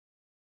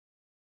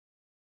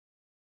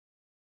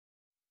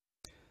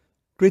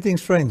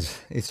Greetings, friends.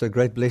 It's a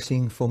great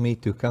blessing for me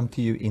to come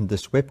to you in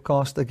this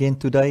webcast again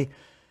today.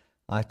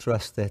 I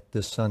trust that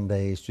this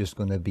Sunday is just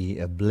going to be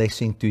a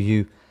blessing to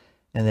you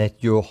and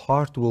that your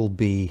heart will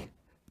be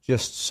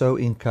just so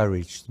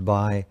encouraged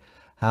by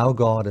how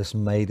God has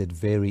made it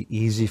very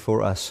easy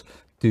for us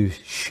to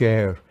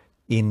share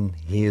in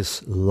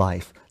His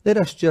life. Let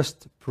us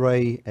just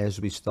pray as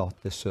we start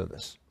the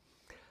service.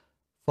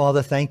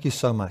 Father, thank you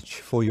so much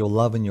for your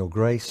love and your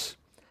grace.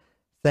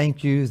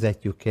 Thank you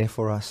that you care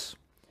for us.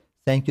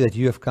 Thank you that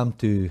you have come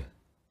to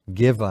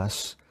give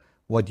us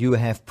what you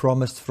have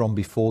promised from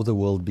before the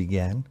world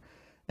began,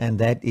 and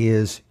that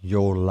is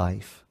your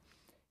life.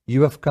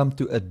 You have come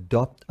to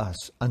adopt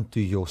us unto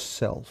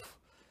yourself,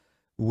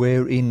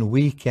 wherein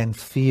we can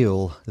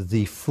feel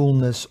the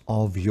fullness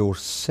of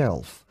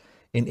yourself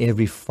in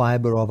every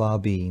fiber of our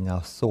being,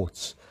 our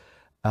thoughts,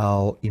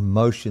 our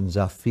emotions,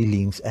 our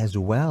feelings, as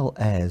well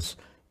as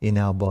in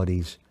our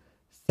bodies.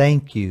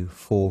 Thank you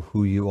for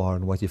who you are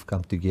and what you've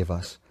come to give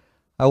us.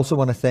 I also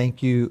want to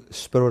thank you,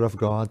 Spirit of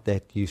God,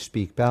 that you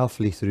speak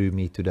powerfully through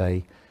me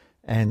today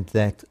and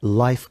that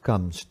life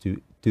comes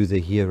to the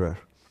hearer.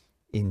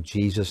 In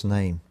Jesus'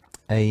 name,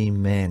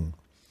 amen.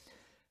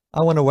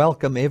 I want to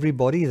welcome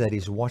everybody that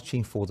is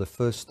watching for the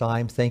first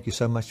time. Thank you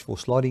so much for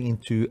slotting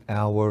into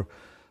our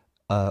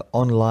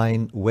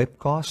online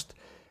webcast.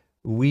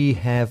 We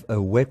have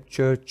a web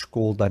church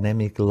called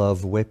Dynamic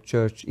Love Web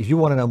Church. If you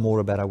want to know more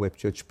about our web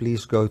church,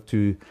 please go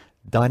to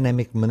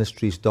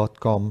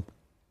dynamicministries.com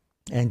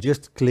and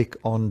just click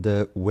on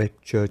the web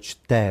church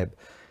tab.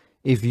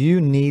 If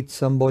you need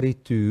somebody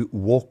to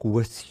walk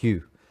with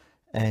you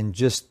and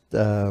just,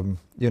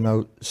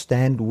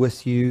 stand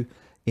with you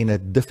in a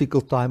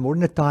difficult time or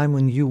in a time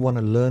when you want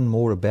to learn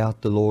more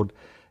about the Lord,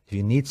 if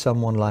you need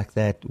someone like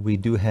that, we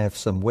do have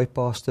some web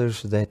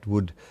pastors that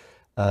would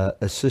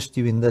assist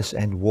you in this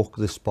and walk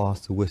this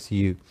path with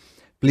you.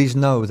 Please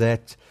know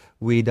that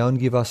we don't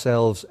give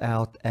ourselves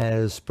out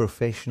as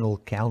professional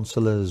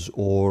counselors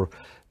or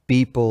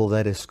people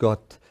that has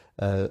got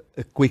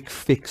quick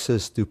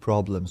fixes to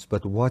problems.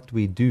 But what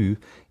we do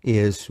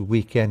is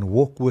we can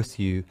walk with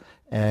you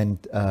and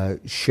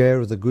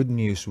share the good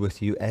news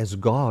with you as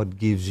God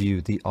gives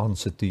you the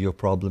answer to your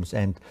problems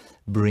and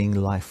bring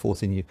life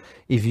forth in you.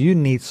 If you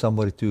need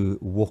somebody to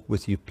walk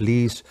with you,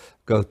 please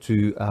go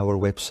to our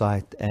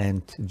website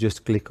and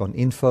just click on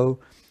info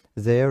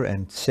there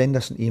and send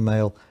us an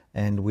email,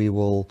 and we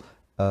will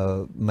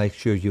make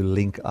sure you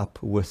link up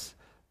with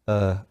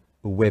a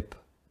web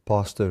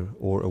pastor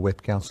or a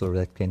web counselor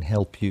that can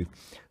help you.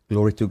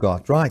 Glory to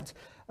God. Right.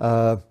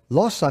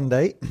 Last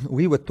Sunday,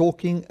 we were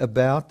talking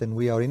about, and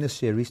we are in a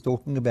series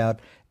talking about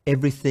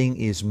everything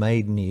is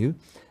made new.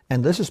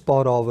 And this is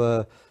part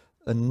of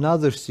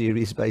another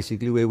series,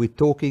 basically, where we're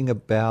talking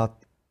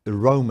about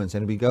Romans,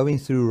 and we're going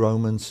through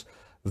Romans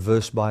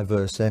verse by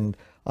verse. And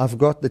I've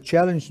got the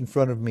challenge in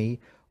front of me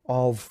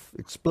of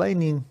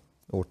explaining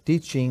or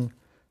teaching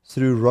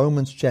through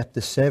Romans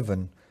chapter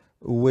 7,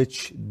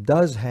 which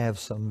does have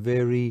some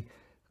very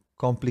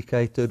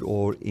complicated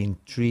or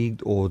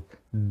intrigued or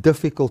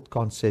difficult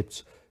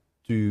concepts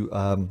to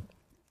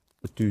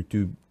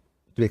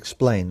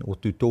explain or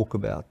to talk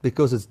about,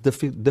 because it's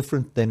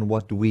different than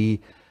what we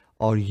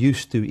are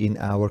used to in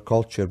our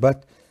culture.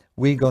 But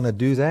we're going to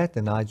do that,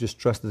 and I just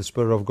trust that the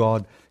Spirit of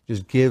God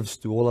just gives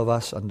to all of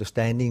us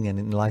understanding and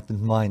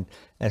enlightened mind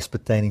as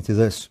pertaining to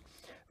this.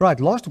 Right,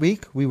 last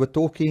week we were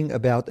talking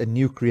about a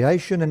new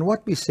creation, and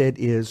what we said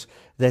is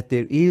that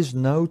there is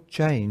no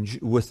change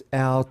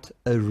without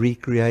a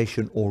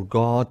recreation or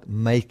God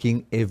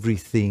making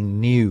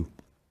everything new.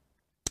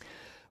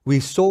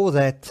 We saw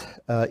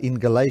that in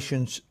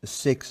Galatians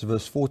 6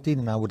 verse 14,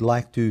 and I would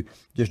like to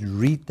just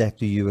read that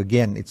to you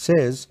again. It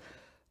says,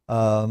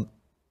 God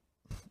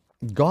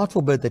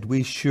forbid that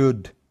we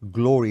should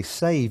glory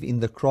save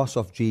in the cross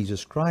of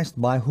Jesus Christ,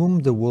 by whom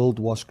the world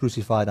was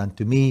crucified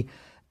unto me,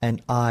 and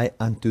I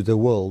unto the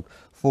world.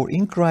 For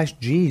in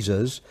Christ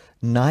Jesus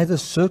neither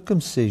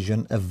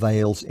circumcision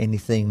avails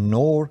anything,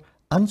 nor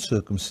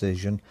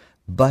uncircumcision,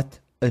 but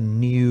a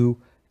new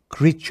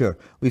creature.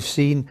 We've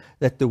seen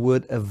that the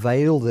word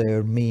avail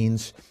there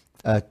means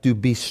to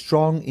be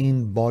strong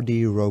in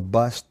body,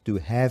 robust, to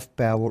have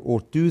power,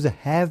 or to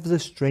have the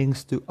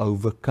strength to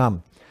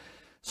overcome.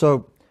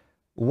 So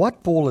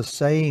what Paul is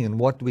saying, and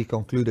what we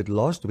concluded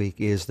last week,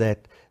 is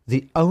that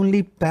the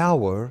only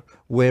power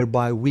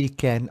whereby we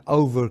can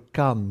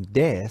overcome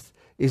death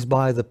is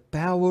by the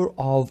power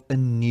of a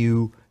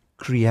new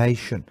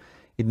creation.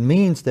 It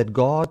means that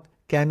God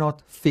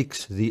cannot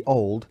fix the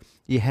old.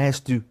 He has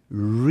to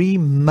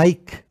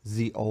remake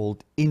the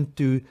old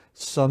into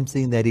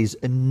something that is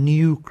a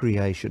new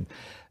creation,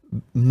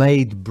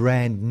 made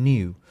brand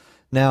new.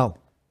 Now,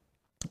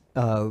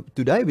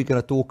 today we're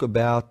going to talk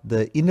about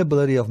the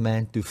inability of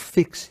man to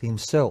fix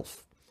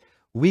himself.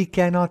 We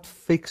cannot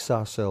fix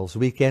ourselves.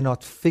 We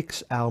cannot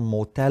fix our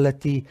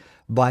mortality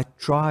by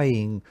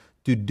trying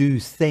to do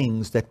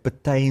things that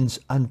pertains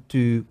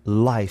unto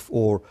life.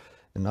 Or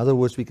in other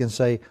words, we can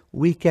say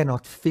we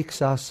cannot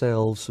fix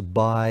ourselves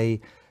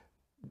by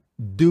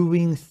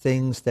doing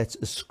things that's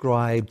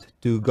ascribed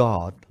to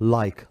God,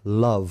 like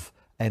love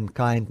and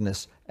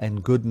kindness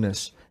and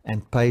goodness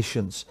and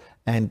patience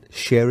and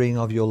sharing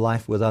of your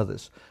life with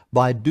others.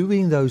 By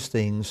doing those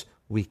things,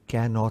 we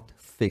cannot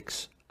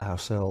fix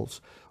ourselves.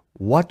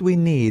 What we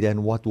need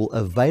and what will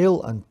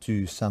avail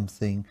unto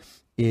something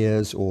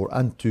is, or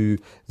unto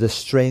the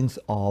strength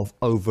of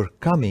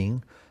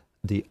overcoming,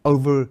 the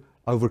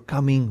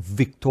overcoming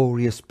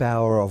victorious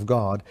power of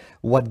God.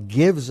 What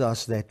gives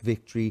us that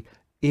victory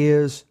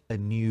is a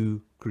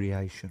new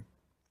creation.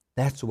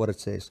 That's what it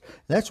says.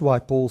 That's why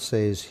Paul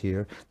says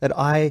here that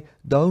I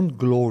don't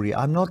glory.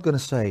 I'm not going to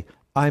say,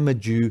 I'm a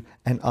Jew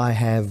and I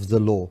have the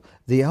law.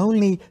 The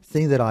only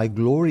thing that I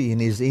glory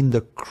in is in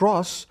the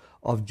cross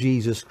of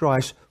Jesus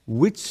Christ,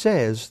 which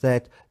says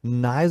that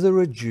neither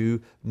a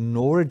Jew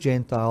nor a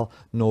Gentile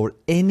nor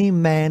any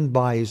man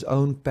by his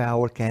own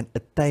power can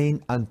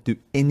attain unto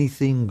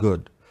anything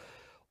good.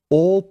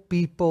 All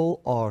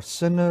people are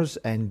sinners,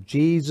 and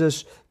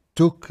Jesus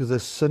took the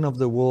sin of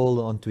the world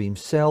onto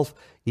himself.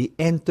 He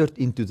entered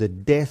into the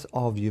death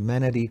of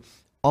humanity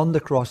on the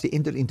cross. He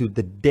entered into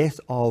the death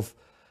of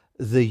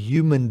the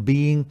human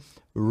being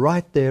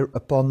right there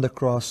upon the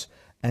cross.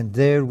 And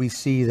there we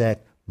see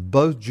that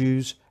both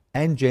Jews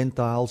and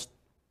Gentiles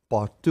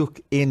partook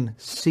in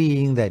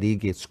seeing that he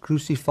gets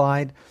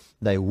crucified.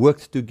 They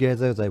worked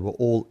together. They were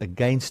all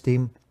against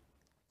him.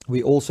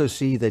 We also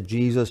see that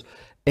Jesus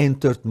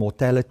entered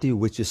mortality,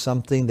 which is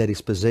something that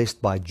is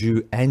possessed by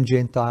Jew and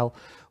Gentile.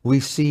 We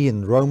see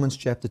in Romans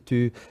chapter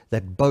 2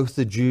 that both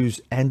the Jews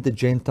and the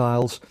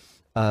Gentiles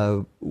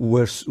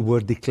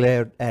were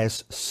declared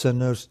as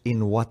sinners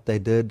in what they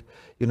did.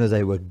 You know,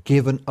 they were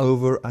given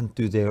over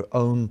unto their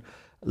own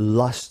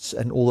lusts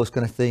and all those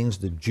kind of things.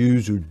 The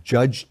Jews who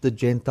judged the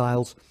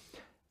Gentiles,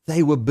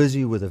 they were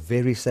busy with the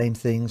very same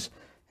things.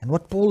 And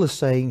what Paul is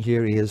saying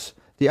here is,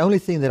 the only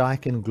thing that I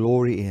can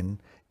glory in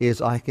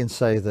is I can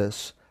say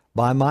this: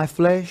 by my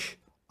flesh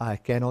I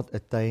cannot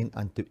attain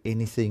unto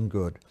anything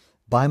good.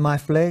 By my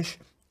flesh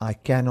I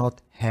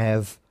cannot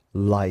have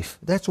life.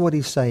 That's what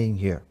he's saying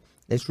here.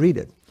 Let's read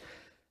it.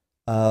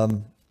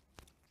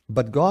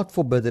 But God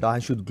forbid that I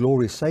should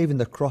glory save in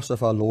the cross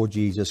of our Lord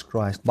Jesus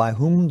Christ, by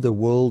whom the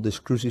world is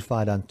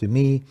crucified unto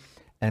me,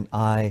 and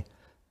I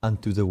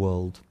unto the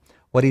world.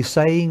 What he's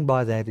saying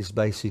by that is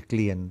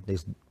basically, and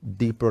there's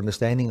deeper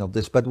understanding of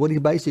this, but what he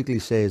basically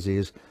says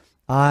is,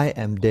 I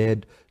am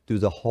dead to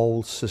the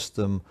whole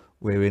system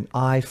wherein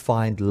I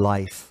find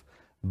life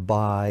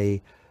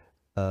by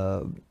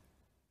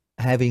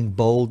having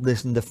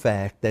boldness in the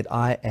fact that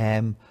I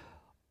am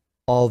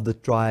of the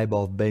tribe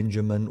of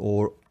Benjamin,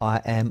 or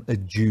I am a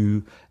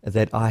Jew,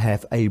 that I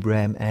have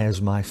Abraham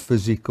as my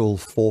physical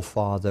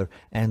forefather,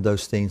 and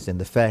those things, and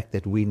the fact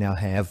that we now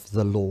have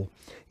the law.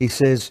 He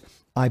says,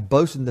 I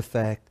boast in the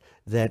fact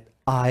that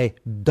I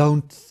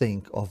don't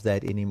think of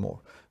that anymore.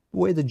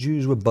 Where the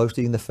Jews were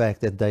boasting in the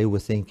fact that they were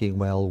thinking,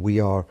 well, we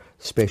are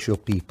special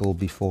people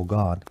before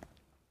God.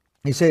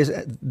 He says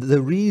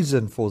the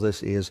reason for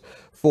this is,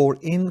 for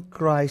in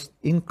Christ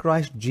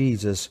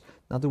Jesus,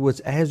 in other words,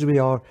 as we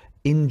are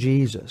in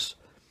Jesus,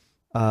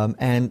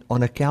 and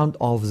on account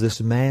of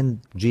this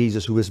man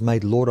Jesus who is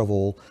made Lord of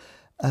all,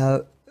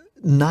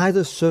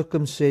 neither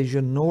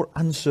circumcision nor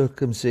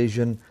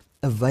uncircumcision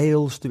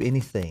avails to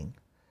anything.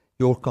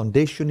 Your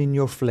condition in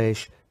your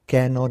flesh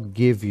cannot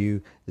give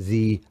you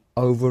the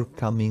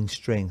overcoming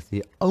strength.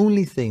 The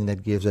only thing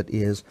that gives it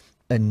is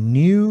a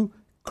new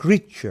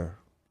creature.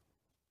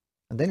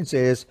 And then it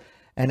says,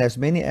 and as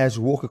many as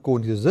walk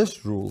according to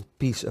this rule,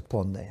 peace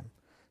upon them.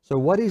 So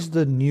what is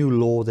the new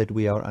law that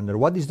we are under?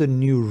 What is the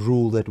new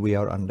rule that we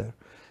are under?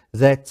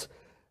 That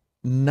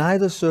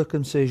neither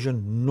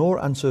circumcision nor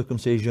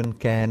uncircumcision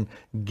can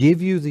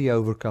give you the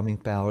overcoming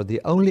power.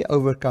 The only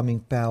overcoming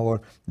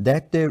power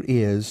that there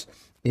is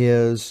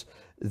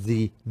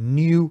the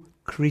new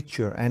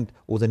creature, and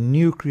or the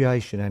new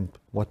creation. And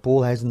what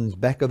Paul has in the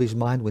back of his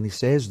mind when he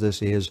says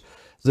this is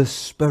the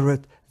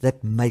Spirit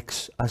that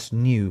makes us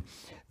new,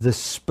 the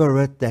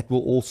Spirit that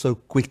will also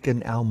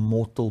quicken our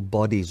mortal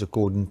bodies,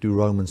 according to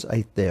Romans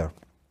 8 there.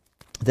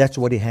 That's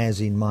what he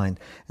has in mind.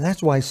 And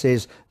that's why he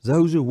says,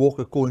 those who walk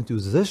according to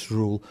this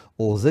rule,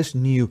 or this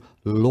new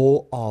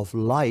law of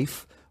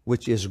life,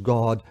 which is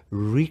God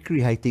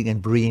recreating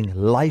and bringing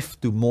life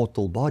to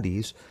mortal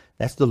bodies.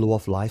 That's the law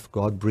of life,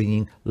 God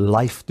bringing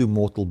life to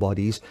mortal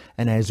bodies.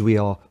 And as we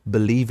are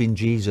believing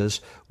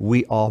Jesus,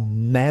 we are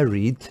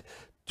married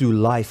to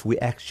life. We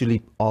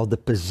actually are the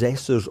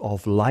possessors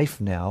of life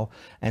now.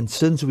 And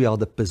since we are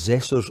the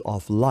possessors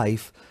of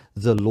life,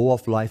 the law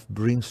of life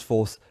brings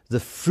forth the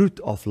fruit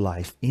of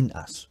life in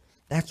us.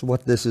 That's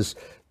what this is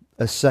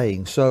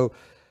saying. So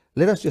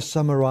let us just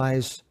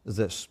summarize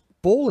this.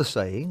 Paul is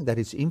saying that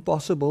it's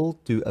impossible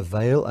to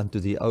avail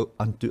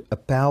unto a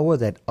power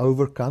that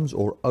overcomes,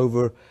 or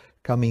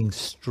overcoming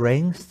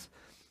strength,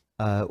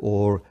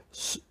 or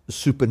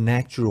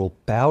supernatural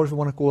power, if you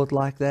want to call it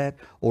like that,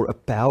 or a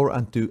power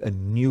unto a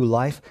new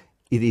life.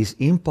 It is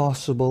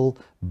impossible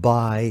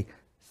by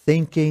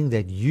thinking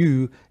that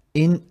you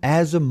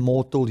as a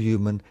mortal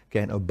human,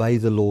 can obey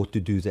the Lord to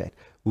do that.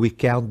 We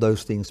count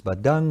those things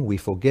but dung, we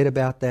forget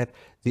about that.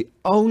 The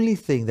only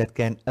thing that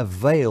can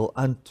avail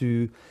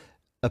unto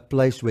a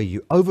place where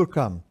you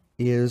overcome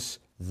is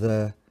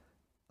the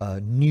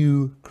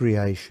new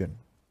creation.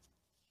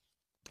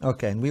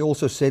 Okay, and we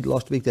also said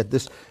last week that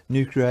this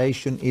new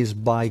creation is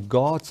by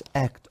God's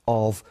act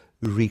of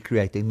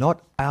recreating,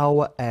 not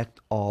our act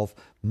of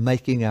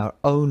making our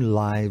own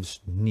lives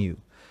new.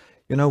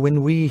 You know,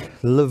 when we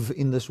live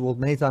in this world,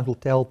 many times we'll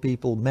tell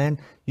people, man,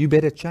 you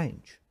better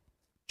change.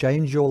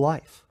 Change your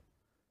life.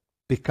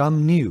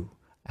 Become new.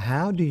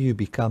 How do you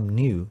become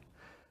new?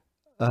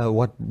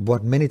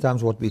 What many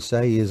times what we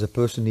say is a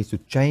person needs to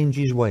change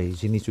his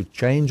ways. He needs to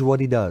change what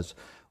he does.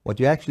 What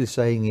you're actually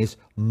saying is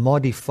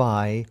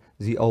modify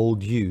the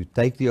old you.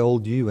 Take the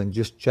old you and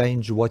just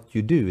change what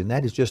you do. And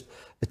that is just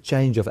a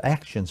change of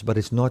actions, but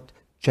it's not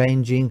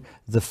changing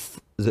the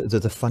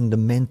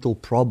fundamental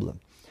problem.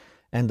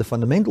 And the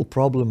fundamental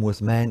problem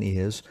with man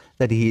is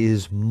that he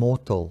is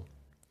mortal.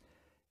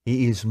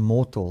 He is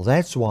mortal.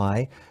 That's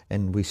why,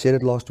 and we said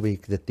it last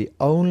week, that the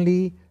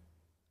only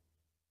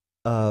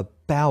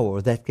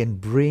power that can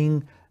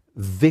bring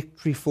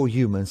victory for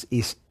humans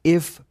is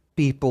if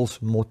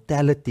people's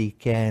mortality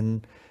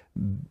can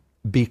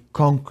be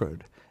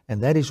conquered.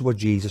 And that is what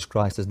Jesus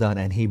Christ has done.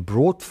 And he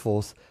brought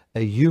forth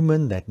a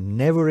human that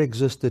never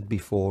existed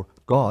before.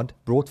 God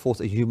brought forth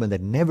a human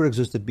that never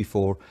existed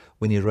before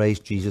when he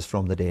raised Jesus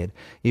from the dead.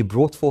 He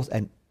brought forth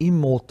an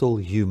immortal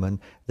human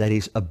that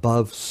is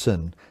above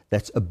sin,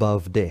 that's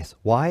above death.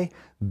 Why?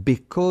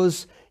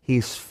 Because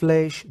his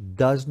flesh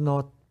does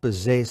not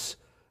possess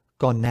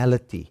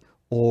carnality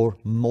or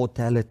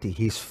mortality.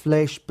 His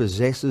flesh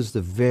possesses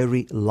the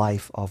very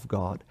life of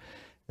God.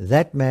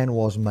 That man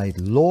was made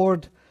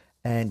Lord,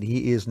 and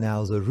he is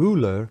now the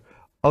ruler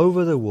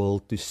over the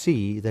world to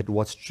see that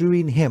what's true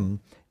in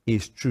him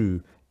is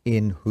true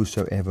in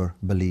whosoever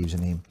believes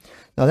in him.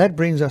 Now that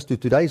brings us to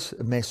today's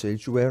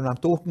message, where I'm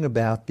talking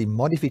about the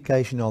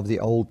modification of the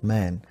old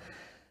man.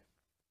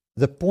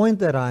 The point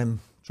that I'm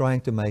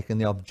trying to make,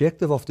 and the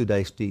objective of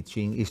today's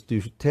teaching, is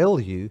to tell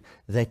you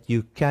that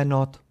you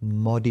cannot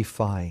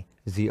modify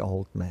the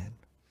old man.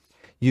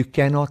 You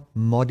cannot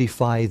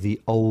modify the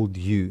old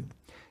you.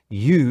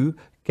 You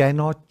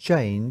cannot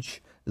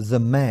change the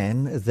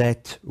man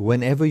that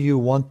whenever you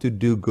want to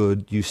do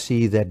good, you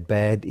see that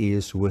bad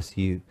is with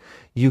you.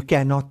 You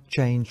cannot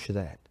change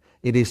that.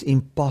 It is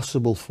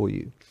impossible for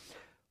you.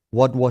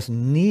 What was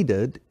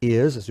needed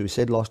is, as we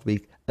said last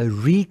week, a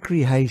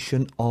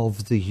recreation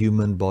of the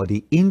human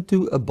body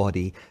into a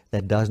body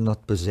that does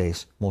not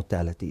possess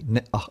mortality.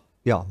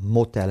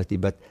 Mortality,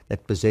 but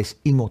that possess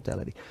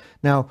immortality.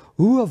 Now,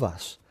 who of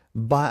us,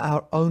 by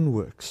our own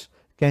works,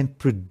 can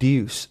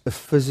produce a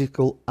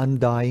physical,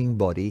 undying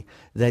body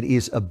that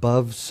is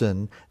above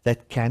sin,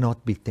 that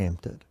cannot be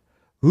tempted?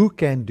 Who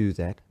can do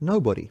that?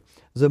 Nobody.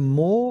 The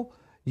more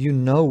you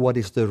know what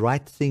is the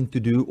right thing to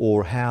do,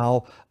 or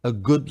how a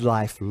good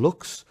life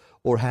looks,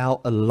 or how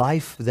a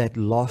life that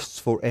lasts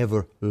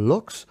forever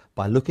looks,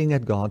 by looking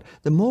at God,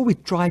 the more we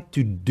try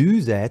to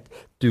do that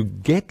to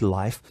get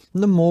life,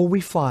 the more we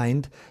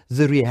find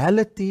the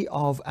reality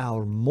of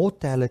our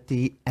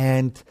mortality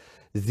and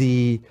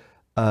the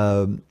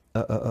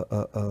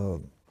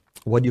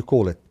what do you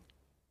call it?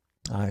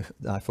 I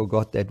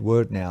forgot that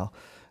word now.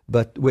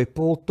 But where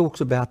Paul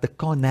talks about the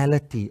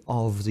carnality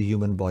of the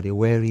human body,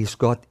 where he's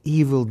got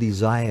evil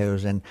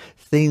desires and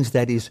things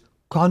that is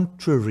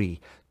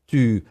contrary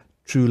to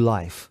true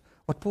life.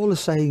 What Paul is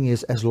saying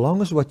is, as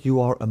long as what you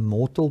are a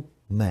mortal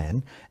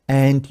man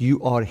and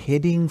you are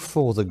heading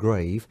for the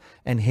grave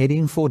and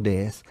heading for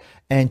death,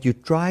 and you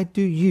try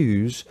to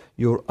use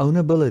your own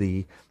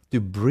ability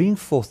to bring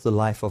forth the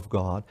life of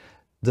God,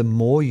 the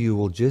more you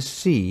will just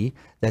see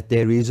that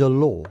there is a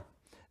law.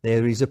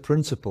 There is a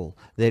principle.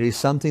 There is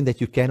something that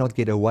you cannot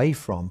get away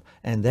from,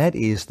 and that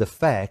is the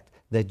fact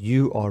that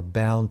you are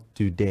bound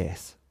to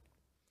death.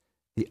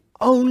 The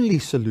only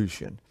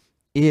solution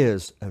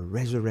is a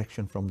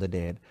resurrection from the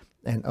dead,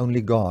 and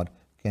only God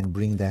can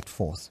bring that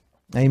forth.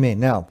 Amen.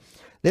 Now,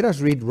 let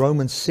us read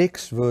Romans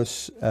 6,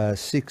 verse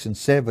 6 and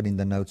 7 in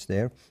the notes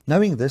there.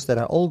 Knowing this, that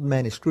our old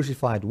man is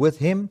crucified with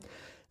him,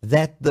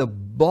 that the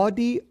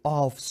body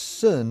of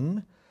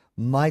sin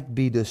might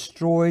be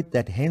destroyed,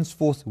 that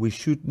henceforth we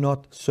should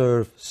not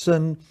serve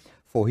sin,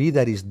 for he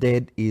that is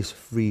dead is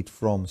freed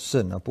from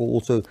sin. Now, Paul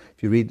also,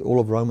 if you read all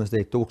of Romans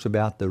there, talks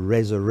about the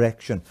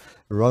resurrection.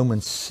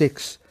 Romans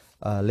 6,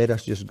 let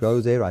us just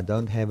go there. I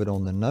don't have it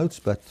on the notes,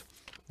 but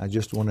I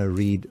just want to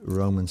read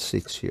Romans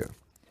 6 here.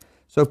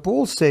 So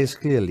Paul says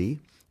clearly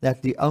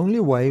that the only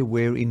way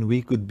wherein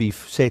we could be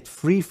set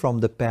free from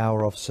the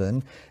power of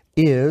sin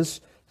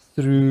is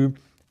through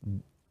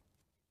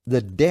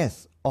the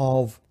death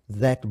of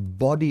that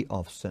body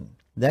of sin.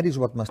 That is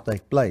what must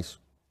take place.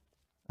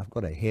 I've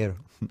got a hair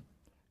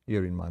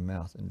here in my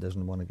mouth and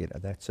doesn't want to get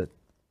out. That's it.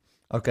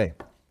 Okay.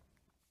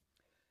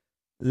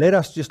 Let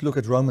us just look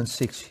at Romans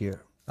 6 here.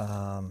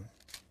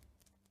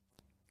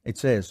 It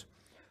says,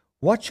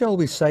 What shall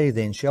we say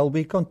then? Shall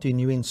we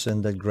continue in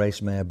sin that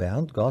grace may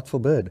abound? God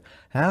forbid.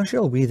 How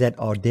shall we that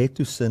are dead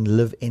to sin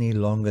live any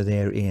longer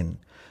therein?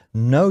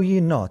 Know ye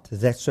not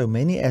that so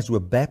many as were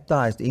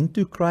baptized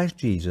into Christ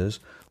Jesus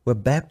were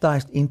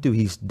baptized into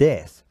his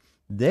death?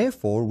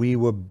 Therefore we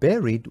were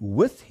buried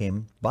with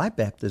him by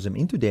baptism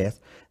into death,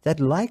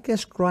 that like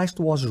as Christ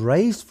was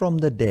raised from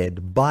the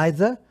dead by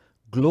the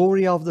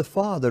glory of the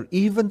Father,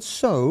 even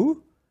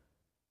so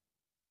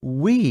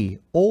we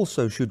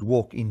also should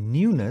walk in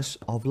newness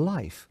of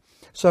life.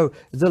 So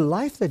the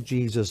life that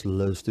Jesus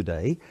lives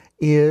today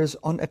is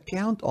on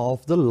account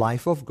of the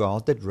life of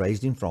God that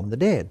raised him from the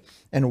dead.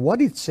 And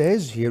what it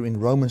says here in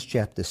Romans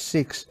chapter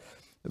 6,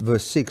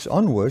 verse 6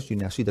 onwards, you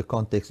now see the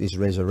context is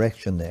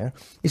resurrection there.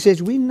 It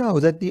says, we know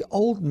that the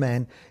old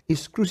man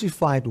is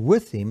crucified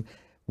with him.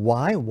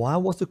 Why? Why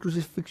was the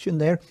crucifixion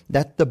there?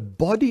 That the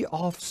body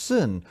of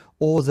sin,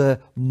 or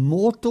the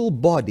mortal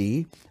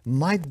body,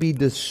 might be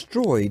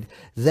destroyed,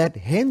 that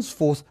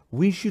henceforth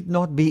we should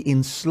not be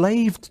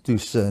enslaved to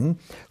sin,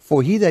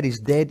 for he that is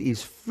dead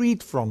is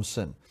freed from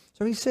sin.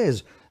 So he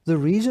says, the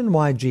reason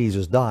why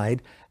Jesus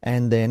died,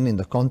 and then in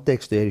the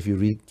context there, if you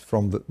read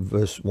from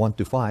verse 1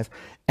 to 5,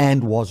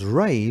 and was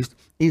raised,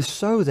 is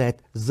so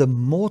that the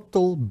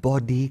mortal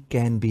body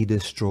can be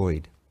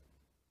destroyed.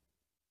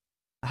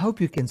 I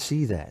hope you can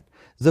see that.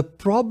 The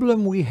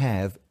problem we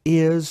have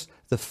is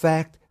the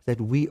fact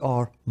that we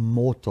are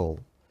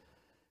mortal.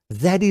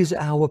 That is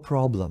our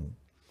problem.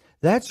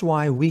 That's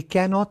why we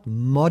cannot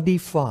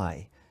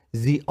modify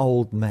the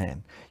old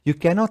man. You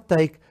cannot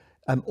take,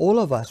 all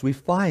of us, we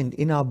find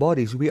in our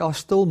bodies, we are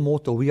still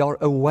mortal. We are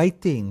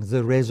awaiting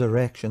the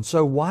resurrection.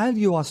 So while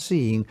you are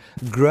seeing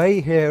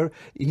gray hair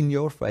in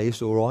your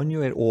face or on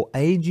your head, or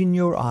age in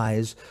your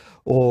eyes,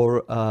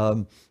 or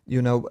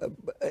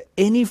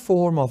any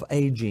form of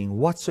aging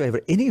whatsoever,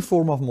 any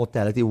form of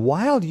mortality,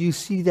 while you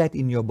see that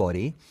in your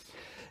body,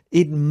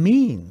 it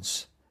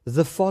means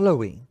the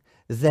following,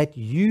 that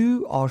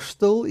you are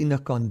still in a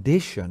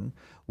condition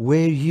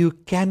where you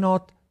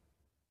cannot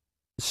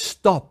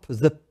stop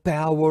the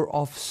power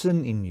of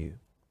sin in you.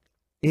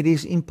 It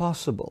is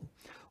impossible.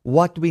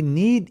 What we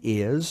need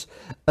is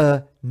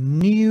a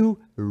new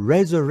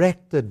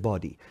resurrected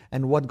body.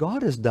 And what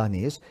God has done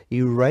is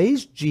he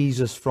raised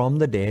Jesus from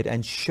the dead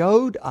and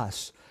showed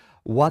us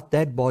what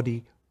that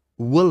body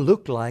will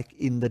look like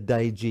in the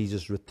day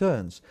Jesus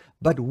returns.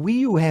 But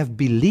we who have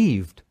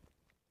believed,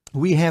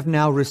 we have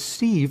now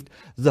received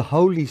the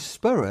Holy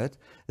Spirit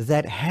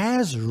that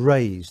has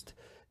raised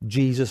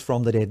Jesus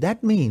from the dead.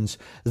 That means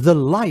the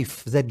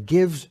life that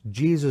gives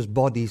Jesus'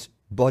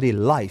 body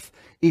life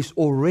is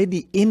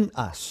already in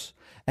us.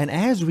 And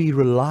as we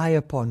rely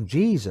upon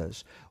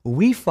Jesus,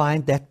 we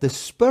find that the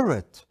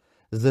Spirit,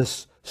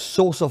 this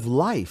source of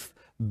life,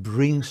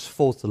 brings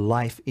forth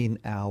life in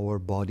our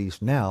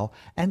bodies now.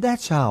 And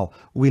that's how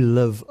we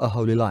live a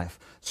holy life.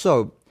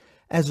 So,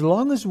 as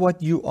long as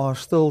what you are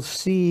still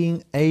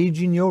seeing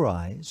age in your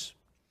eyes,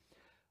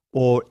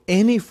 or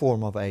any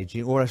form of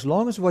aging, or as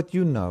long as what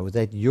you know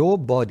that your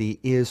body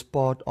is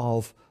part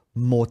of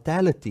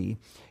mortality,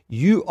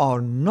 you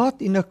are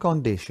not in a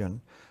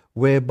condition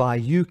whereby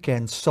you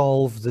can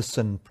solve the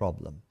sin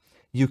problem.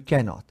 You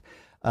cannot.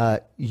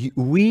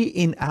 We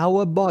in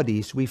our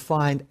bodies, we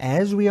find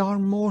as we are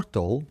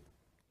mortal,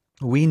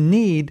 we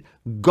need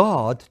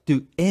God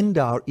to end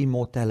our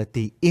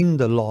immortality in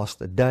the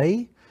last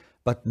day.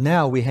 But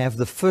now we have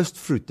the first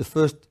fruit, the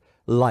first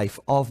life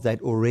of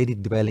that already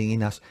dwelling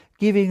in us,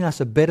 giving us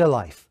a better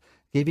life,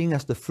 giving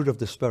us the fruit of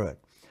the Spirit.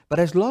 But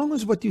as long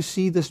as what you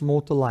see this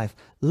mortal life,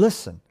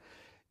 listen,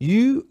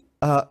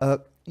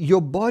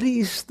 your body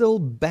is still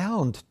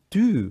bound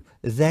to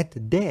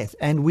that death,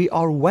 and we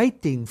are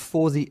waiting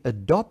for the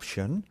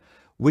adoption,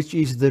 which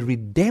is the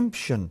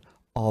redemption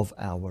of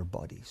our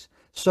bodies.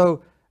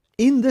 So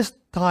in this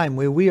time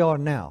where we are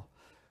now,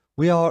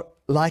 we are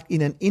like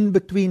in an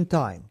in-between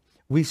time.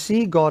 We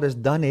see God has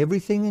done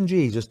everything in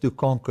Jesus to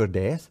conquer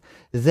death.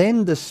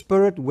 Then the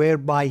Spirit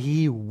whereby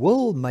he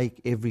will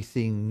make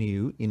everything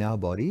new in our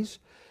bodies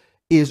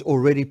is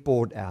already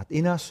poured out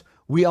in us.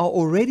 We are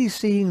already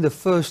seeing the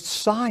first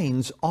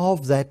signs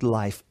of that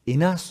life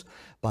in us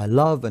by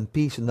love and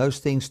peace and those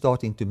things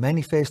starting to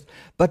manifest.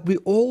 But we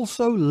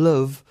also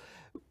live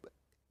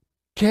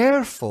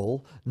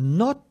careful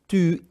not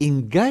to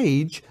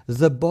engage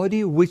the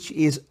body which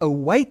is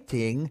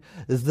awaiting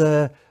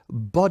the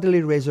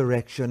bodily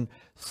resurrection.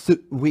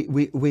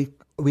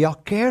 We are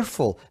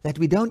careful that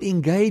we don't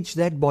engage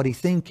that body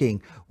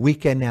thinking we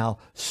can now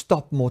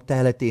stop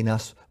mortality in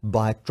us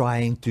by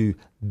trying to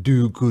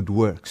do good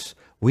works.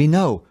 We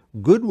know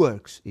good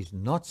works is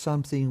not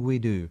something we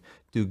do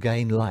to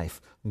gain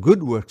life.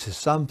 Good works is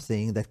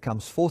something that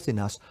comes forth in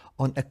us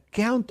on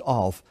account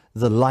of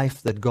the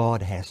life that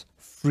God has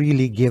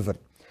freely given.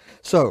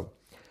 So,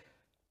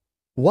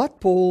 what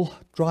Paul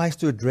tries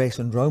to address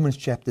in Romans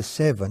chapter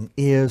 7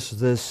 is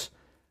this: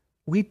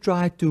 we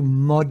try to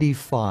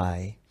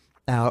modify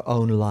our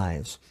own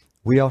lives.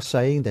 We are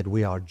saying that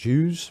we are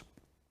Jews,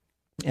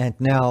 and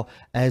now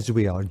as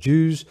we are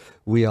Jews,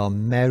 we are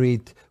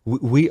married,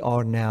 we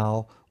are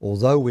now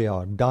although we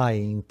are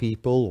dying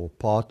people or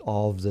part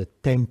of the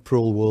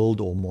temporal world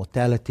or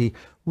mortality,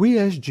 we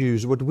as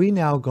Jews, what we're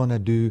now going to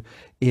do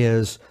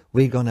is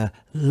we're going to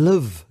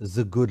live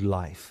the good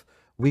life.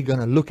 We're going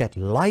to look at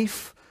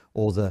life,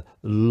 or the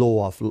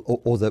law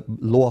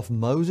of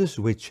Moses,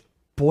 which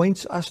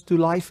points us to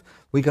life.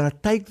 We're going to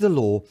take the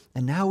law,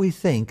 and now we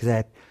think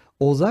that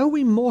although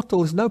we're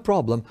mortal, is no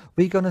problem,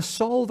 we're going to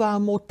solve our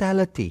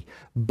mortality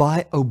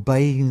by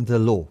obeying the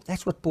law.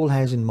 That's what Paul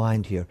has in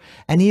mind here.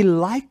 And he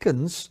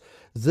likens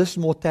this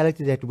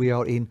mortality that we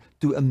are in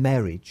to a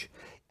marriage.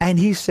 And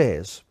he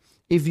says,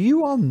 if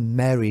you are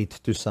married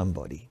to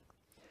somebody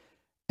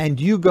and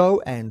you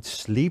go and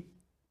sleep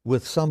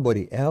with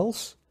somebody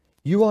else,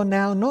 you are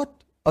now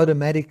not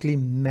automatically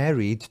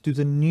married to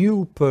the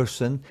new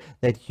person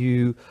that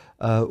you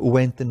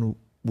went and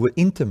were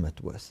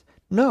intimate with.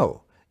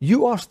 No,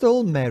 you are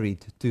still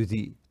married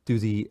to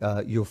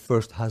your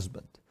first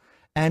husband,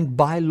 and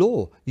by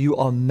law you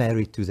are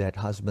married to that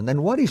husband.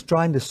 And what he's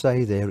trying to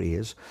say there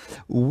is,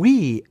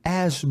 we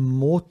as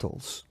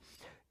mortals,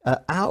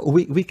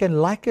 we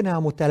can liken our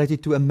mortality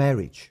to a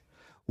marriage.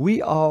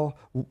 We are,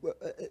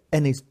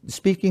 and he's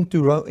speaking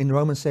to in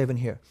Romans 7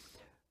 here,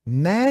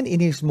 man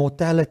in his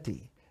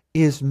mortality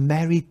is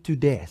married to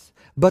death.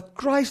 But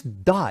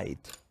Christ died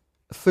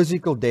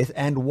physical death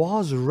and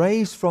was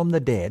raised from the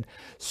dead,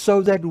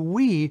 so that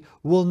we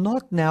will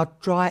not now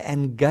try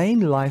and gain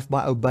life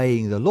by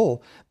obeying the law,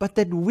 but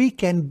that we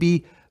can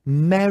be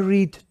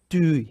married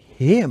to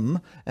him.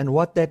 And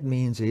what that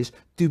means is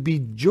to be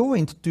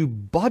joined to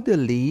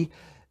bodily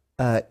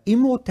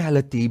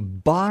immortality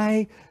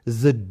by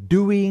the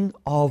doing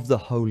of the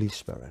Holy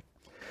Spirit.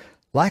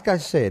 Like I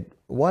said,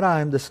 what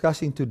I am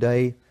discussing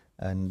today,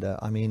 and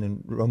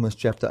in Romans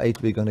chapter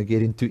 8, we're going to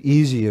get into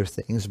easier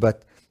things,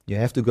 but you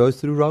have to go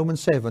through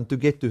Romans 7 to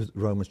get to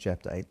Romans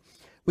chapter 8.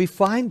 We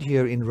find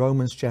here in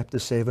Romans chapter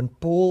 7,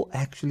 Paul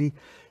actually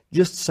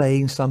just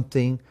saying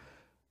something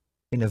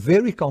in a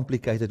very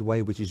complicated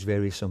way, which is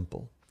very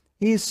simple.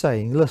 He is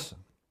saying, listen,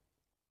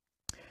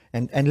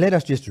 and let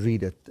us just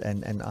read it,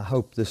 and I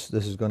hope this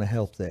is going to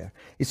help there.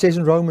 It says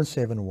in Romans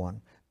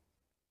 7:1,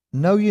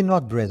 know ye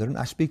not, brethren,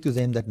 I speak to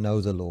them that know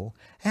the law,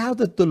 how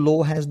that the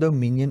law has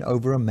dominion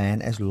over a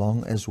man as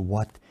long as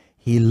what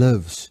he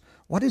lives.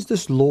 What is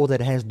this law that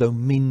has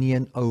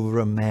dominion over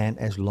a man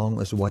as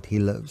long as what he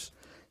lives?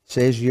 It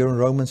says here in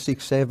Romans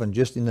 6:7,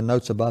 just in the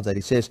notes above that,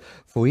 it says,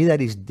 for he that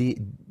is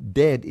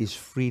dead is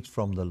freed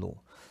from the law,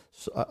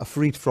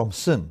 freed from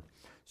sin.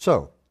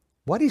 So,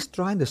 what he's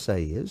trying to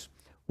say is,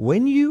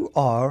 when you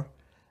are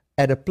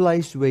at a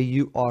place where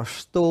you are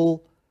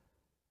still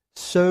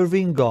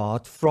serving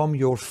God from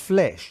your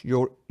flesh,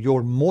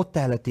 your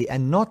mortality,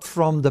 and not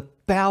from the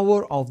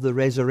power of the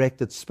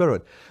resurrected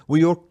Spirit, where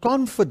your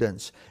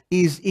confidence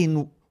is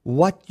in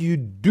what you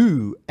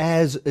do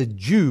as a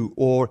Jew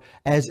or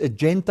as a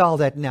Gentile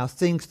that now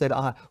thinks that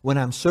when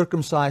I'm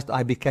circumcised,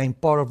 I became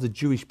part of the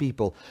Jewish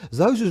people.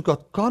 Those who've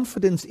got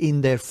confidence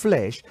in their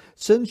flesh,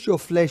 since your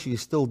flesh is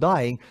still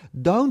dying,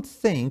 don't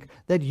think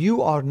that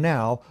you are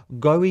now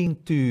going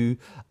to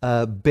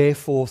bear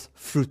forth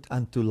fruit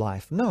unto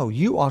life. No,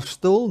 you are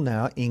still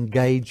now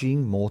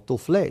engaging mortal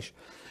flesh.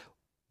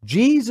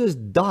 Jesus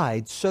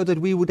died so that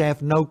we would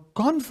have no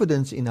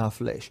confidence in our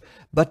flesh,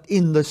 but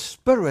in the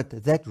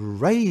Spirit that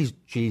raised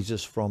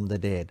Jesus from the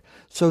dead.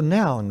 So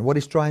now, and what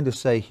he's trying to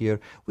say here,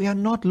 we are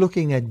not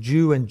looking at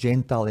Jew and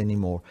Gentile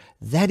anymore.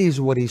 That is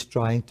what he's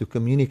trying to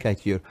communicate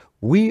here.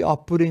 We are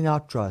putting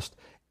our trust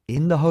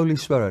in the Holy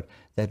Spirit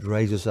that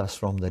raises us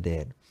from the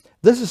dead.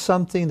 This is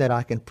something that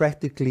I can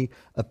practically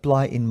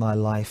apply in my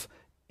life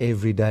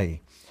every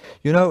day.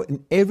 You know,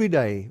 every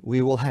day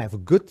we will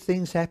have good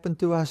things happen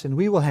to us, and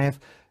we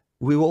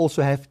will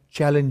also have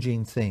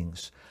challenging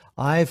things.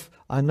 I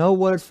know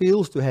what it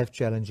feels to have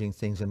challenging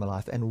things in my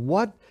life. And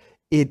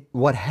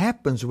what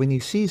happens when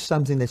you see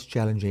something that's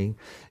challenging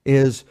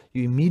is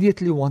you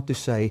immediately want to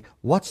say,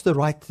 what's the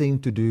right thing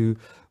to do?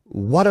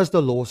 What does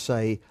the law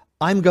say?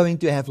 I'm going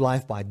to have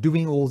life by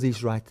doing all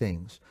these right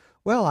things.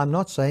 Well, I'm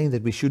not saying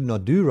that we should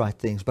not do right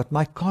things, but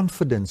my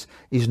confidence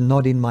is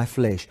not in my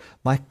flesh.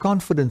 My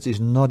confidence is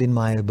not in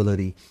my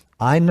ability.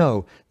 I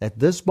know that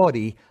this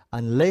body,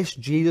 unless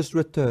Jesus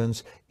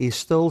returns, is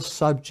still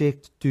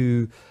subject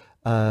to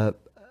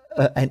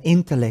an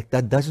intellect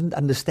that doesn't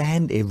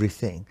understand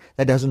everything,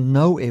 that doesn't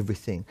know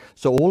everything.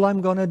 So all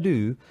I'm going to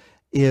do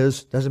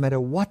is, doesn't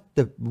matter what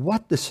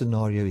the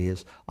scenario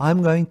is,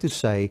 I'm going to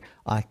say,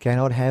 I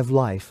cannot have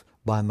life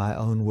by my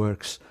own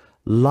works.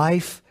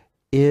 Life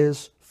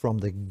is from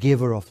the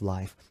giver of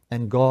life,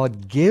 and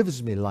God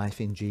gives me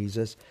life in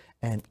Jesus,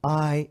 and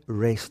I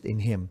rest in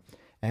Him.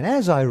 And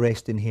as I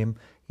rest in Him,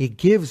 He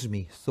gives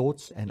me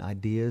thoughts and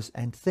ideas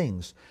and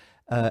things,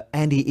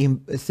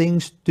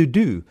 things to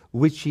do,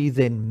 which He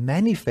then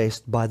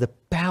manifests by the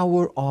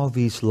power of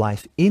His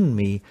life in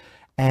me,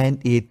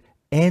 and it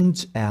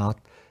ends out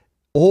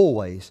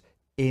always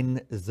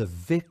in the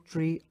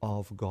victory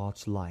of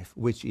God's life,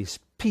 which is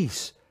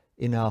peace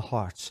in our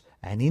hearts.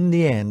 And in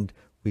the end,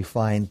 we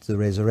find the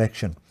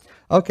resurrection.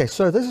 Okay,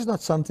 so this is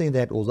not something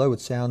that, although it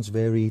sounds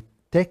very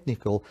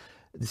technical.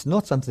 It's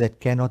not something that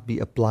cannot be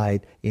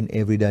applied in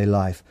everyday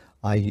life.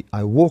 I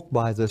walk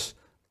by this,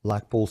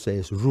 like Paul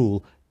says,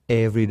 rule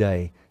every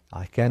day.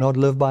 I cannot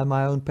live by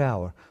my own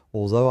power.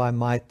 Although I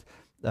might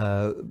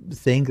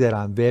think that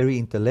I'm very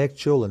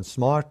intellectual and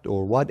smart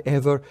or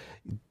whatever,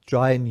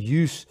 try and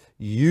use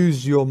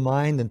your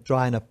mind and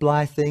try and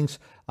apply things.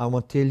 I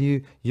want to tell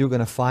you, you're going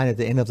to find at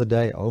the end of the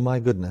day, oh my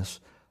goodness,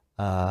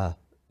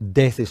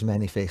 death is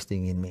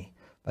manifesting in me.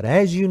 But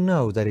as you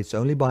know that it's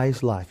only by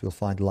his life, you'll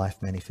find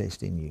life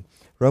manifest in you.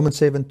 Romans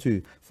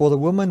 7:2. For the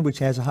woman which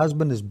has a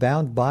husband is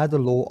bound by the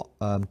law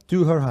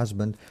to her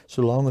husband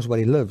so long as what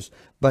he lives.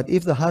 But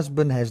if the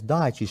husband has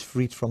died, she's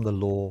freed from the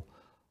law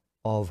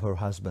of her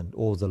husband,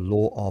 or the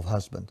law of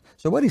husband.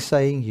 So what he's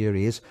saying here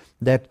is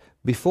that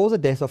before the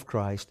death of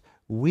Christ,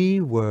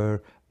 we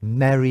were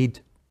married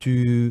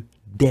to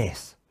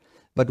death.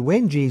 But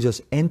when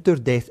Jesus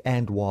entered death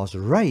and was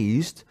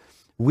raised,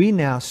 we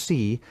now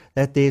see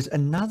that there's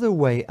another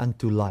way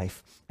unto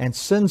life. And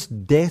since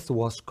death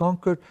was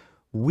conquered,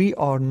 we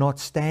are not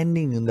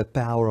standing in the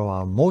power of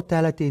our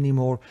mortality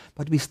anymore,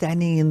 but we're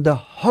standing in the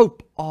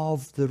hope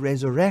of the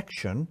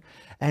resurrection.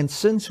 And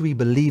since we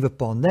believe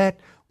upon that,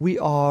 we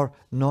are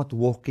not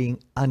walking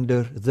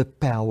under the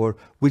power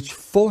which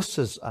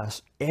forces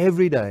us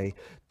every day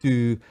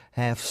to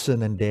have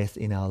sin and death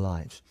in our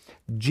lives.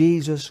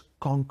 Jesus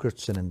conquered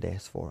sin and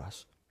death for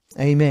us.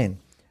 Amen.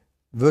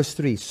 Verse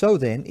 3, so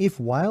then, if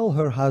while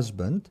her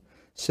husband,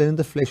 sin in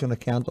the flesh on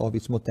account of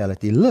its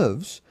mortality,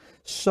 lives,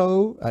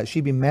 so she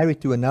be married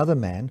to another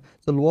man,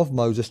 the law of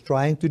Moses,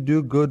 trying to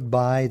do good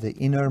by the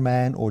inner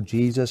man, or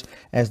Jesus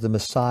as the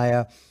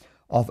Messiah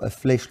of a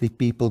fleshly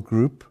people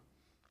group,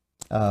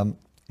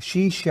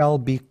 she shall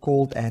be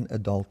called an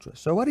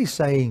adulteress. So what he's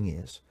saying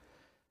is,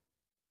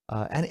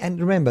 and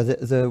remember,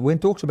 when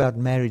it talks about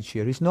marriage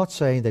here, he's not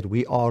saying that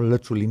we are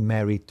literally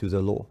married to the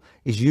law.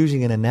 He's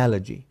using an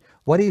analogy.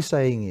 What he's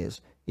saying is,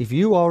 if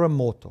you are a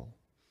mortal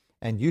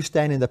and you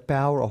stand in the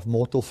power of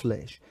mortal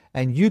flesh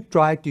and you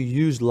try to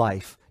use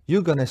life,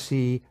 you're going to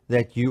see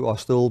that you are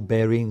still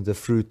bearing the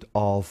fruit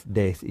of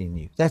death in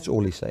you. That's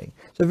all he's saying.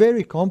 It's a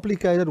very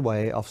complicated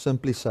way of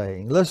simply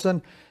saying,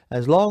 listen,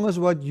 as long as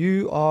what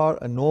you are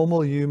a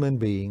normal human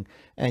being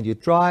and you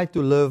try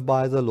to live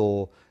by the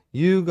law,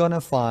 you're going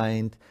to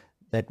find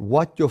that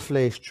what your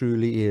flesh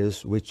truly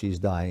is, which is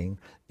dying,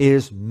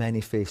 is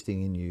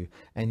manifesting in you.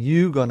 And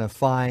you're going to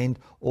find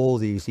all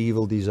these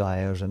evil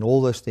desires and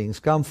all those things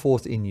come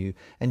forth in you,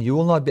 and you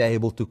will not be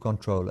able to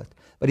control it.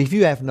 But if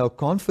you have no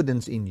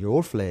confidence in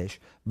your flesh,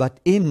 but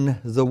in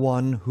the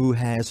one who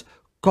has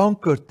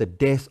conquered the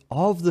death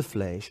of the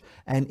flesh,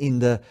 and in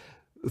the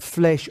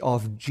flesh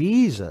of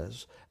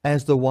Jesus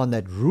as the one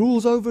that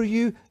rules over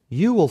you,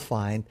 you will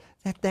find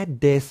that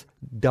death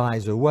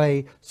dies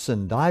away,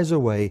 sin dies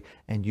away,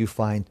 and you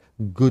find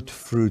good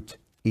fruit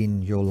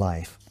in your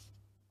life.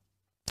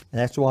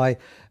 And that's why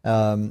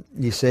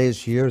he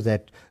says here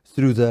that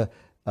through the,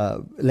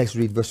 let's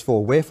read verse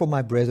 4, wherefore,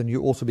 my brethren,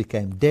 you also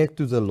became dead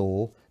to the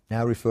law,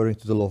 now referring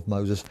to the law of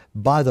Moses,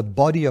 by the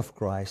body of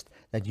Christ,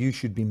 that you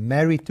should be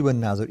married to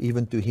another,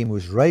 even to him who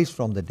is raised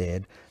from the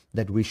dead,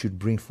 that we should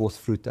bring forth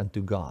fruit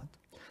unto God.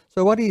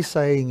 So what he's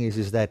saying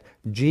is that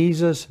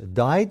Jesus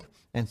died,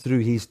 and through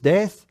his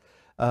death,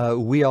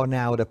 we are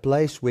now at a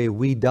place where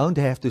we don't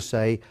have to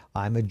say,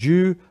 I'm a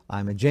Jew,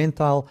 I'm a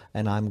Gentile,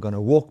 and I'm going to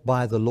walk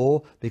by the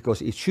law,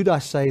 because should I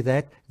say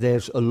that,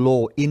 there's a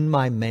law in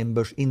my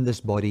members, in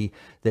this body.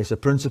 There's a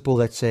principle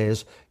that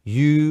says,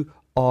 you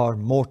are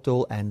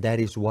mortal, and that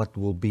is what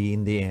will be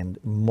in the end.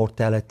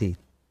 Mortality,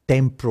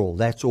 temporal,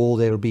 that's all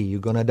there'll be.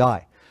 You're going to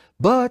die.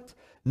 But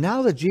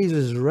now that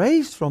Jesus is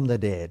raised from the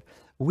dead,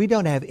 we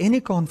don't have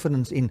any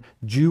confidence in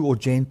Jew or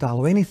Gentile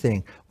or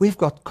anything. We've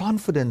got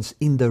confidence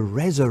in the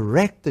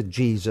resurrected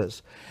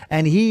Jesus.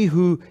 And he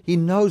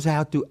knows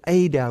how to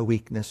aid our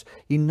weakness.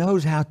 He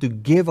knows how to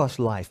give us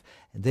life.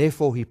 And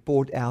therefore, he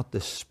poured out the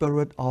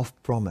Spirit of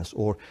promise,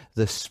 or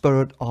the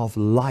Spirit of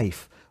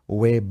life,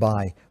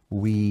 whereby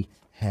we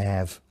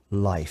have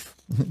life.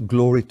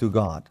 Glory to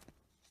God.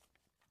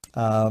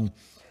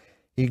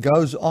 He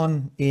goes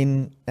on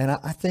and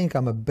I think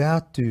I'm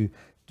about to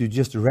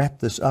just wrap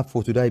this up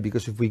for today,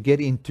 because if we get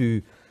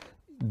into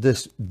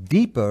this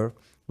deeper,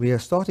 we are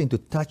starting to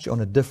touch on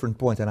a different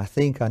point, and I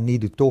think I need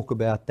to talk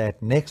about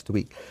that next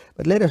week.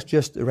 But let us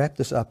just wrap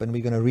this up, and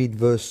we're going to read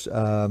verse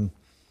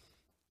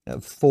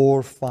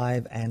 4,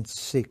 5, and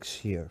 6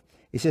 here.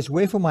 It says,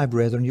 wherefore, my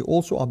brethren, you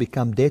also are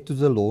become dead to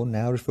the law,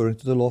 now referring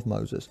to the law of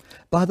Moses,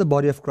 by the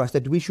body of Christ,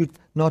 that we should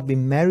not be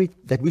married,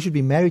 that we should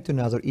be married to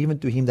another, even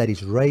to him that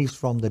is raised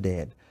from the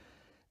dead,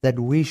 that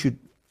we should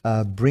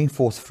bring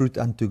forth fruit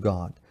unto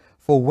God.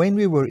 For when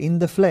we were in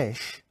the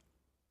flesh,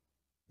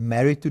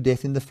 married to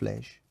death in the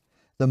flesh,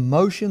 the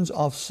motions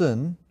of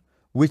sin,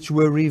 which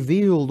were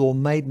revealed or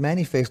made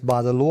manifest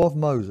by the law of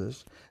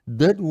Moses,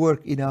 did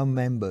work in our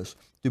members,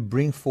 to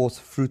bring forth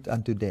fruit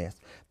unto death.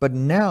 But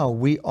now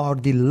we are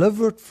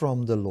delivered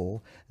from the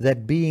law,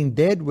 that being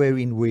dead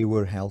wherein we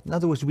were held. In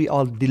other words, we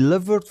are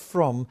delivered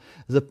from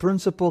the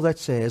principle that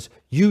says,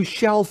 you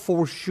shall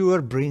for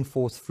sure bring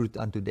forth fruit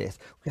unto death.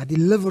 We are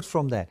delivered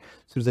from that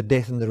through the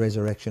death and the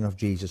resurrection of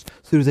Jesus,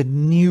 through the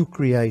new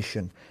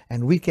creation.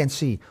 And we can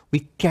see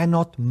we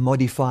cannot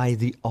modify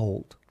the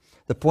old.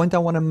 The point I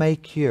want to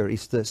make here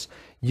is this.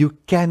 You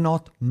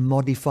cannot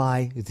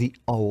modify the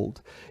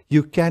old.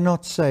 You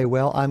cannot say,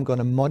 well, I'm going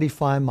to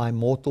modify my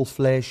mortal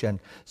flesh and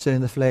sin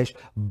in the flesh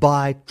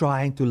by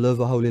trying to live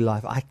a holy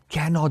life. I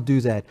cannot do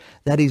that.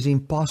 That is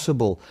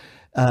impossible.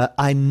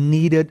 I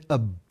needed a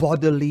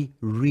bodily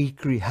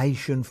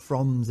recreation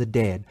from the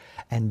dead.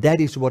 And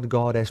that is what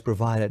God has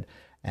provided.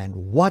 And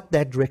what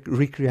that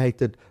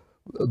recreated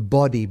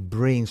body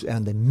brings,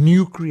 and the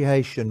new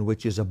creation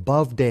which is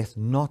above death,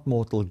 not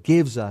mortal,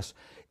 gives us,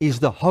 is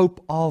the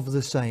hope of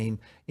the same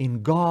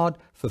in God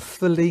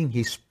fulfilling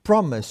His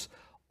promise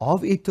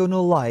of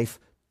eternal life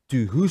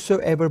to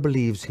whosoever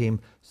believes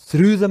Him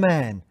through the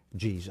man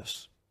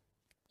Jesus.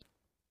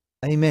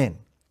 Amen.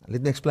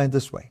 Let me explain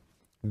this way.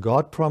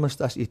 God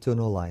promised us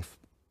eternal life.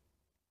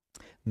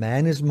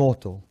 Man is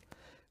mortal.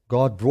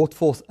 God brought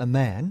forth a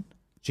man,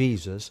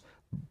 Jesus,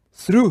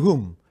 through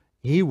whom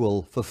He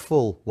will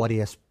fulfill what He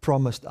has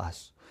promised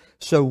us.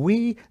 So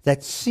we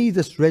that see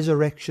this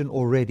resurrection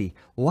already,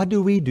 what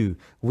do?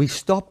 We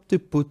stop to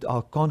put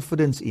our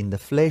confidence in the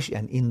flesh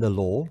and in the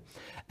law,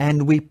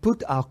 and we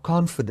put our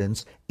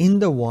confidence in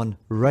the one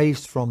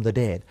raised from the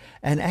dead.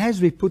 And as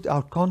we put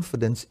our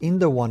confidence in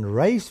the one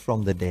raised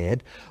from the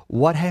dead,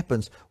 what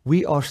happens?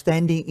 We are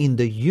standing in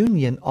the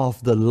union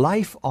of the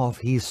life of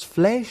His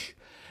flesh,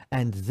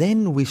 and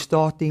then we're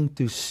starting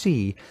to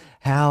see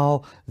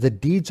how the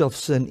deeds of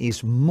sin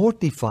is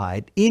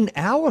mortified in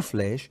our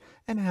flesh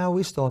and how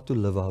we start to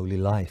live a holy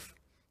life.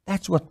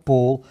 That's what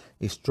Paul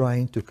is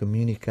trying to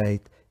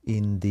communicate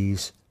in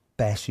these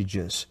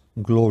passages.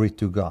 Glory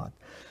to God.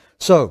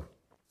 So,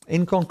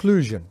 in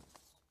conclusion,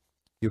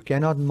 you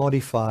cannot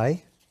modify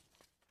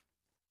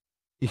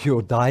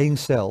your dying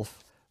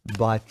self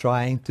by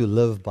trying to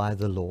live by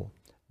the law.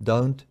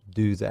 Don't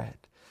do that.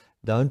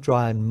 Don't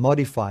try and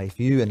modify.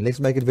 And let's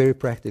make it very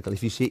practical.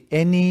 If you see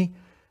anything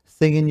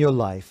in your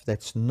life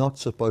that's not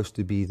supposed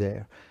to be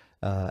there,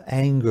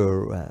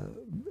 anger,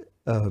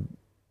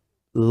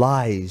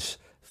 lies,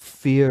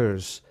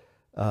 fears,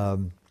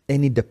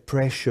 any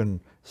depression,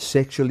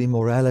 sexual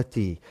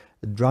immorality,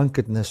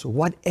 drunkenness,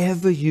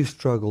 whatever you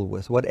struggle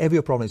with, whatever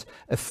your problem is,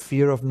 a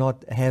fear of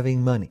not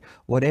having money,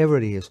 whatever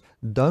it is,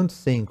 don't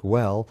think,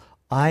 well,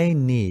 I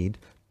need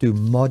to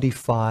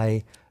modify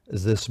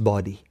this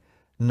body.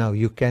 No,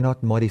 you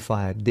cannot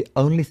modify it. The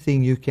only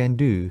thing you can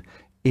do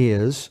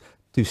is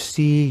to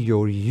see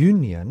your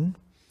union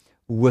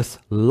with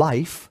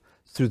life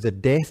through the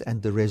death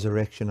and the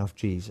resurrection of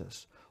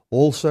Jesus.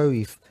 Also,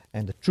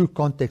 and the true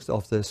context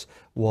of this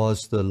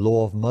was the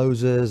law of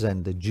Moses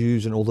and the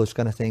Jews and all those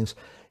kind of things.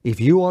 If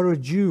you are a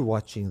Jew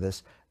watching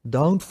this,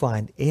 don't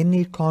find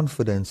any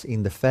confidence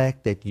in the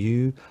fact that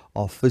you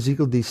are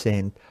physical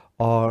descent,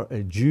 are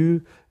a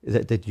Jew,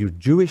 that you're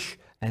Jewish,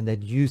 and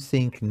that you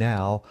think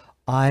now,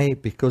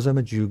 because I'm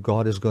a Jew,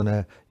 God is going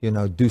to,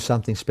 do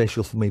something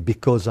special for me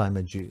because I'm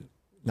a Jew.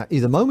 Now,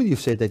 the moment you've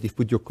said that, you've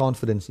put your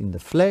confidence in the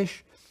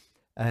flesh,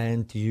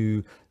 and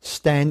you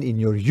stand in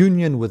your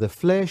union with the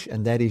flesh,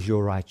 and that is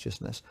your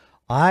righteousness.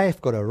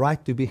 I've got a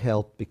right to be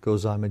helped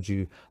because I'm a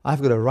Jew.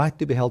 I've got a right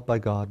to be helped by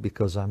God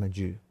because I'm a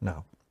Jew.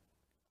 No,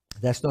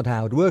 that's not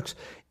how it works.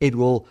 It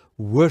will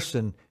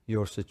worsen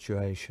your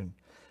situation.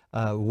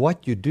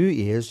 What you do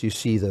is you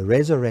see the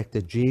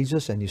resurrected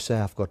Jesus and you say,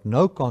 I've got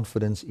no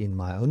confidence in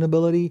my own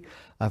ability.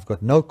 I've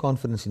got no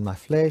confidence in my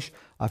flesh.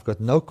 I've got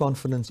no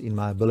confidence in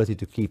my ability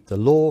to keep the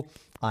law.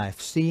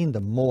 I've seen the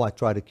more I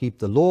try to keep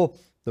the law,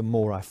 the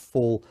more I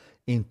fall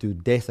into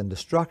death and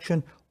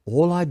destruction.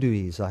 All I do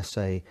is I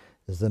say,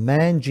 the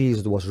man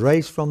Jesus was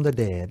raised from the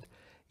dead.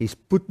 He's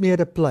put me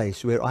at a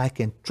place where I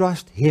can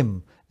trust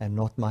Him and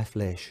not my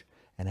flesh.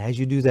 And as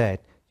you do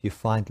that, you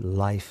find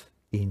life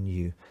in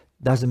you.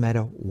 Doesn't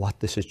matter what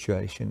the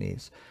situation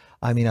is.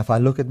 I mean, if I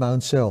look at my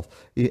own self,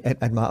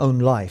 at my own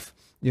life,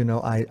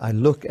 I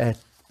look at,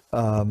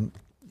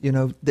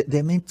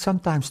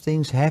 sometimes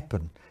things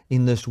happen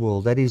in this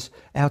world that is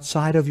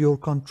outside of your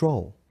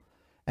control.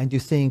 And you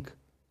think,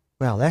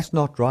 well, that's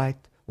not right.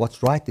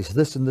 What's right is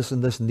this and this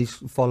and this and these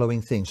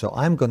following things. So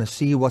I'm going to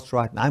see what's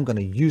right, and I'm going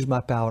to use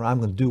my power. I'm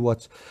going to do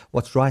what's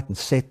right and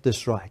set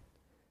this right.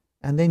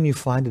 And then you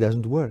find it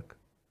doesn't work.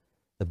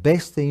 The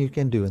best thing you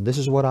can do, and this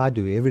is what I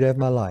do every day of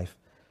my life,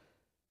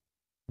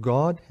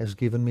 God has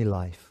given me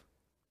life.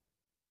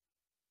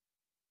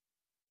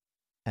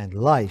 And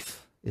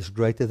life is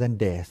greater than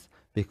death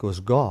because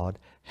God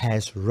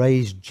has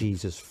raised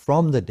Jesus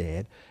from the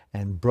dead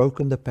and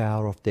broken the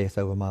power of death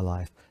over my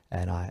life.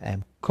 And I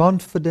am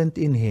confident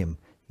in Him.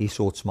 He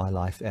sorts my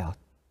life out.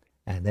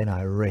 And then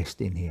I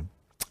rest in Him.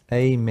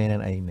 Amen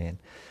and amen.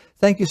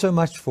 Thank you so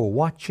much for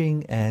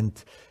watching,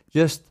 and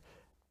just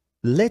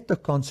let the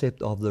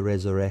concept of the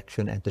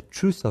resurrection and the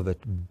truth of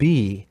it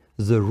be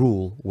the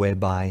rule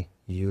whereby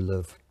you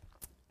live.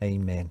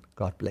 Amen.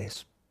 God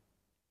bless.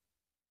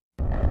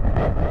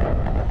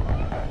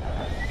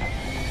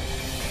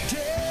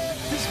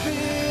 Death has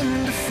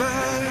been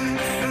defied,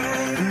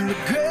 and the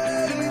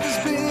grave has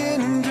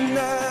been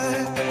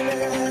denied,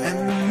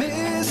 and the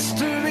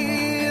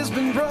mystery has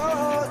been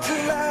brought to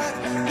light.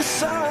 The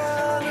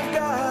Son of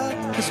God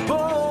has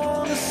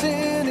born, the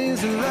sin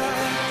is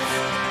alive.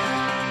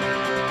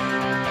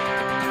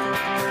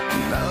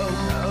 Now,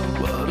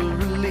 what a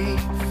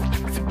relief,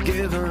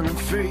 forgiven and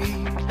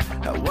free.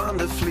 How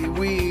wonderfully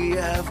we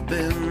have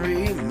been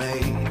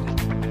remade,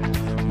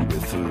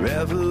 with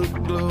forever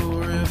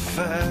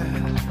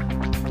glorified.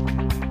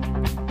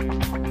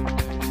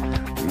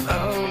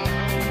 Oh,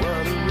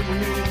 what a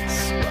release,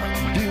 what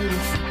a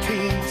beautiful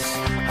peace.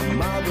 How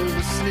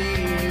marvelously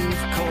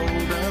you've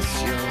called us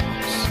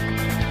yours,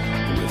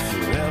 with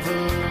forever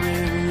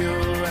in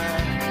your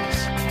eyes.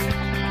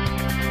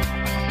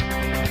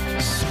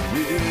 So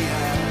we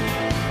are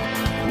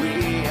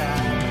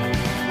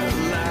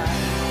alive.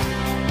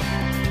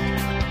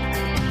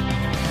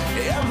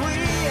 Yeah, we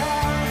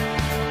are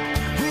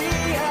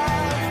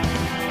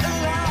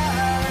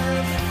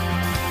alive.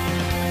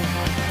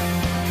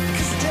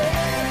 'Cause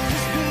death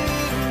has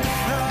been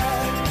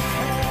defied,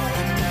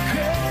 and the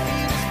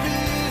grave has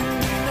been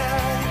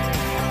denied,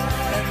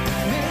 and the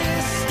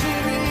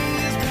mystery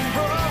has been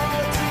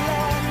brought to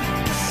light.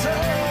 The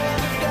Son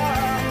of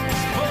God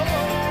is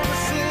born, the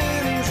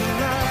sin is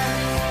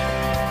alive.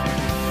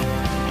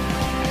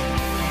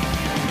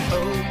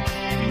 Oh,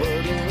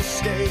 what an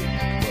escape,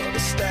 what a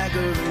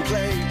staggering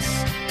place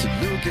to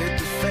look at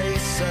the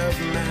face of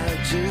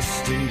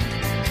majesty,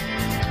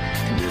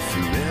 with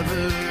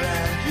forever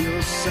at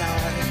your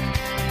side.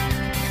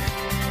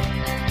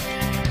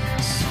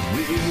 So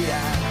we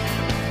are